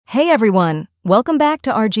Hey everyone, welcome back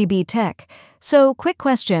to RGB Tech. So, quick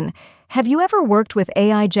question. Have you ever worked with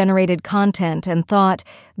AI-generated content and thought,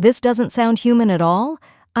 this doesn't sound human at all?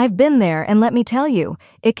 I've been there, and let me tell you,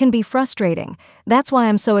 it can be frustrating. That's why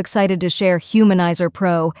I'm so excited to share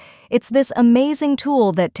Humanizer.Pro. It's this amazing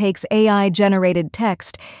tool that takes AI-generated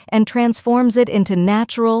text and transforms it into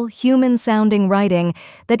natural, human-sounding writing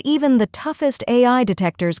that even the toughest AI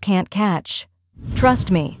detectors can't catch.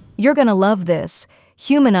 Trust me, you're gonna love this.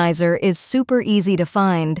 Humanizer is super easy to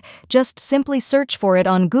find. Just simply search for it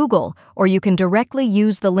on Google, or you can directly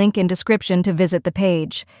use the link in description to visit the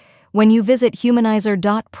page. When you visit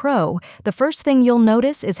Humanizer.Pro, the first thing you'll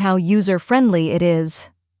notice is how user-friendly it is.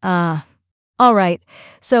 Alright,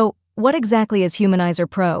 so what exactly is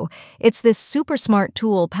Humanizer.Pro? It's this super smart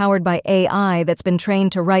tool powered by AI that's been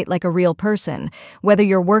trained to write like a real person. Whether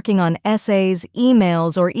you're working on essays,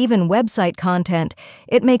 emails, or even website content,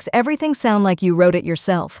 it makes everything sound like you wrote it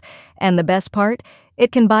yourself. And the best part?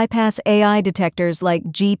 It can bypass AI detectors like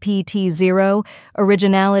GPT-0,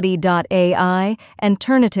 Originality.AI, and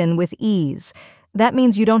Turnitin with ease. That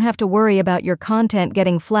means you don't have to worry about your content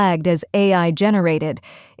getting flagged as AI-generated.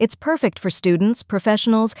 It's perfect for students,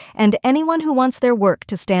 professionals, and anyone who wants their work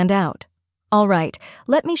to stand out. Alright,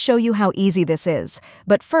 let me show you how easy this is.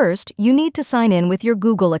 But first, you need to sign in with your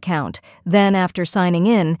Google account. Then, after signing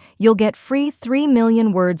in, you'll get free 3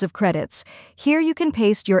 million words of credits. Here you can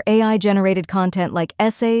paste your AI-generated content like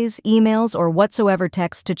essays, emails, or whatsoever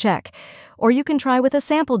text to check. Or you can try with a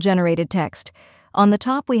sample-generated text. On the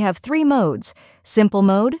top, we have 3 modes: simple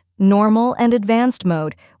mode, normal, and advanced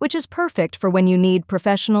mode, which is perfect for when you need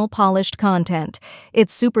professional, polished content.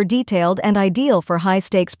 It's super detailed and ideal for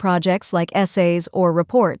high-stakes projects like essays or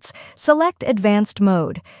reports. Select advanced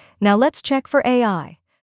mode. Now let's check for AI.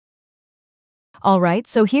 Alright,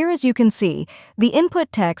 so here as you can see, the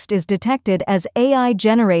input text is detected as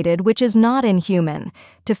AI-generated, which is not inhuman.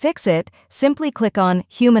 To fix it, simply click on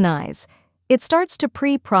Humanize. It starts to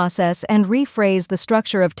pre-process and rephrase the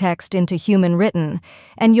structure of text into human-written,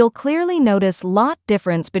 and you'll clearly notice lot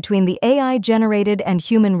difference between the AI-generated and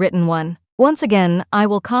human-written one. Once again, I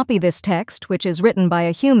will copy this text, which is written by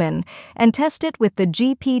a human, and test it with the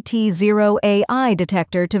GPT-0 AI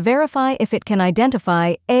detector to verify if it can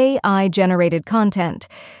identify AI-generated content.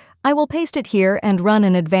 I will paste it here and run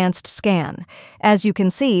an advanced scan. As you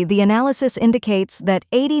can see, the analysis indicates that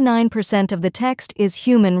 89% of the text is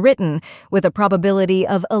human-written, with a probability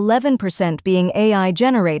of 11% being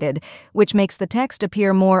AI-generated, which makes the text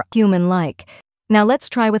appear more human-like. Now let's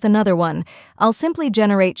try with another one. I'll simply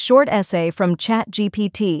generate short essay from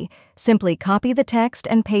ChatGPT. Simply copy the text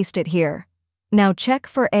and paste it here. Now check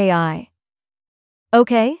for AI.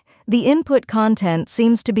 Okay, the input content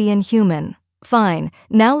seems to be inhuman. Fine,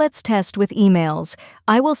 now let's test with emails.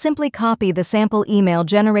 I will simply copy the sample email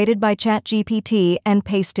generated by ChatGPT and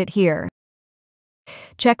paste it here.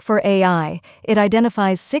 Check for AI. It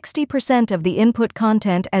identifies 60% of the input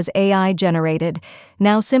content as AI-generated.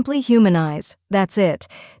 Now simply humanize. That's it.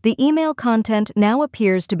 The email content now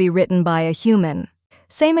appears to be written by a human.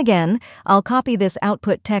 Same again, I'll copy this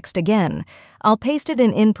output text again. I'll paste it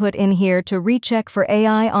in input in here to recheck for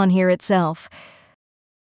AI on here itself.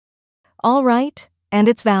 All right, and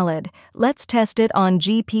it's valid. Let's test it on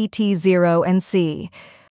GPT-0 and see.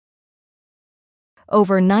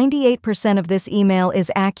 Over 98% of this email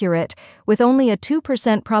is accurate, with only a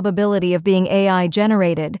 2% probability of being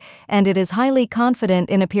AI-generated, and it is highly confident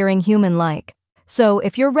in appearing human-like. So,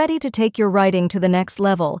 if you're ready to take your writing to the next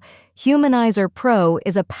level, Humanizer.Pro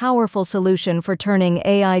is a powerful solution for turning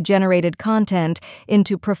AI-generated content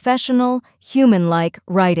into professional, human-like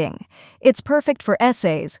writing. It's perfect for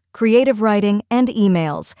essays, creative writing, and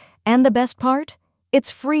emails. And the best part?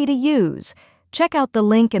 It's free to use. Check out the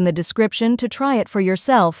link in the description to try it for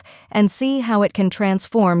yourself and see how it can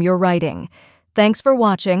transform your writing. Thanks for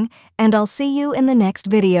watching, and I'll see you in the next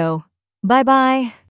video. Bye-bye.